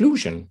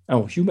inclusion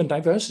or human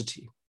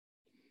diversity.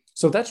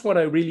 So that's what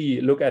I really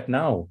look at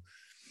now.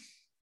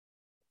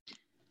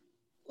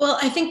 Well,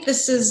 I think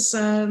this is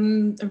a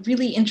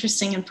really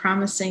interesting and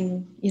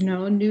promising,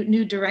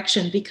 new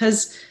direction,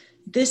 because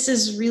this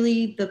is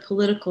really the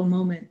political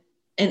moment,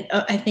 and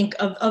I think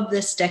of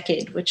this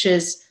decade, which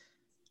is,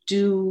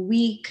 do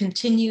we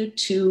continue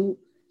to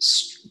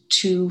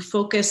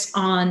focus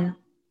on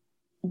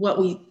what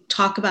we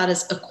talk about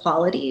as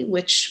equality,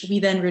 which we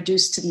then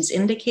reduce to these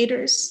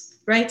indicators,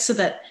 right? So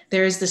that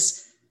there is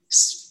this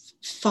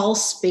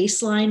false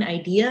baseline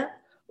idea,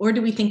 or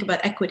do we think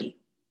about equity,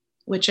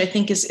 which I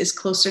think is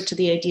closer to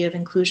the idea of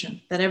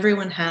inclusion, that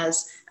everyone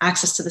has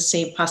access to the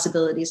same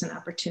possibilities and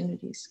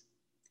opportunities,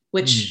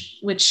 which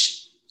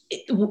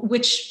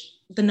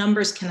the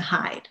numbers can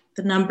hide,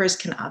 the numbers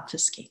can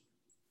obfuscate.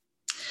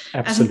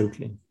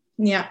 Absolutely.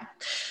 Yeah.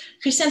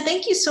 Christian,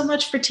 thank you so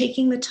much for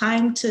taking the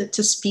time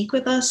to speak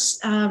with us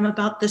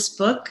about this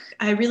book.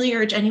 I really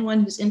urge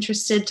anyone who's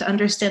interested to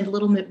understand a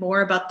little bit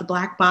more about the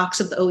black box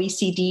of the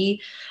OECD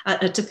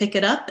to pick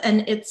it up.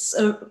 And it's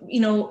a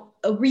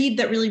read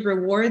that really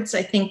rewards.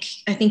 I think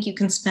you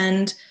can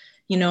spend,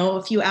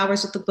 a few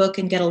hours with the book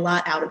and get a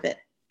lot out of it.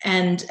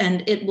 And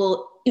it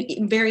will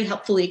very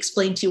helpfully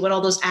explain to you what all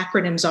those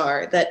acronyms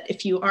are, that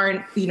if you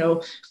aren't,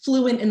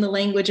 fluent in the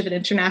language of an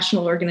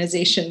international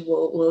organization,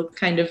 will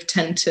kind of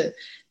tend to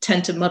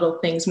muddle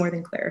things more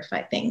than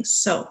clarify things.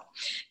 So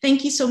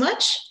thank you so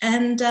much.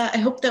 And I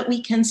hope that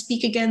we can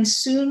speak again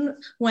soon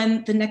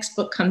when the next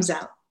book comes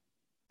out.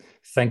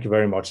 Thank you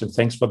very much. And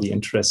thanks for the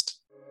interest.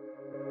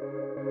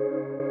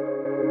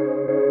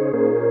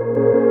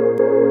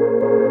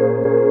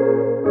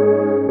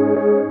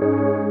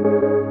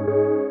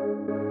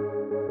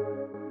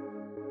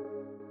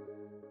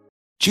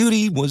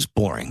 Judy was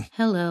boring.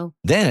 Hello.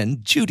 Then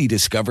Judy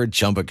discovered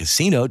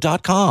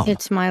ChumbaCasino.com.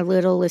 It's my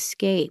little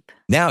escape.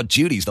 Now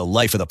Judy's the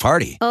life of the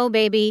party. Oh,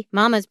 baby,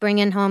 mama's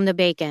bringing home the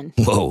bacon.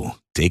 Whoa,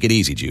 take it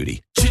easy,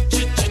 Judy.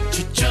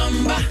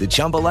 The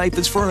Chumba life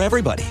is for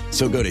everybody.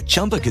 So go to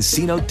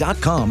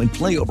ChumbaCasino.com and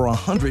play over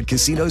 100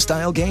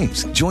 casino-style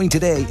games. Join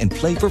today and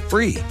play for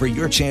free for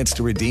your chance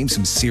to redeem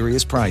some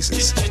serious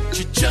prizes.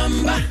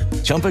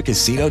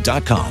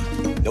 ChumbaCasino.com.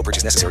 No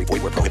purchase necessary.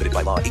 Void where prohibited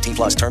by law.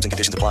 18+ terms and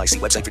conditions apply. See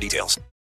website for details.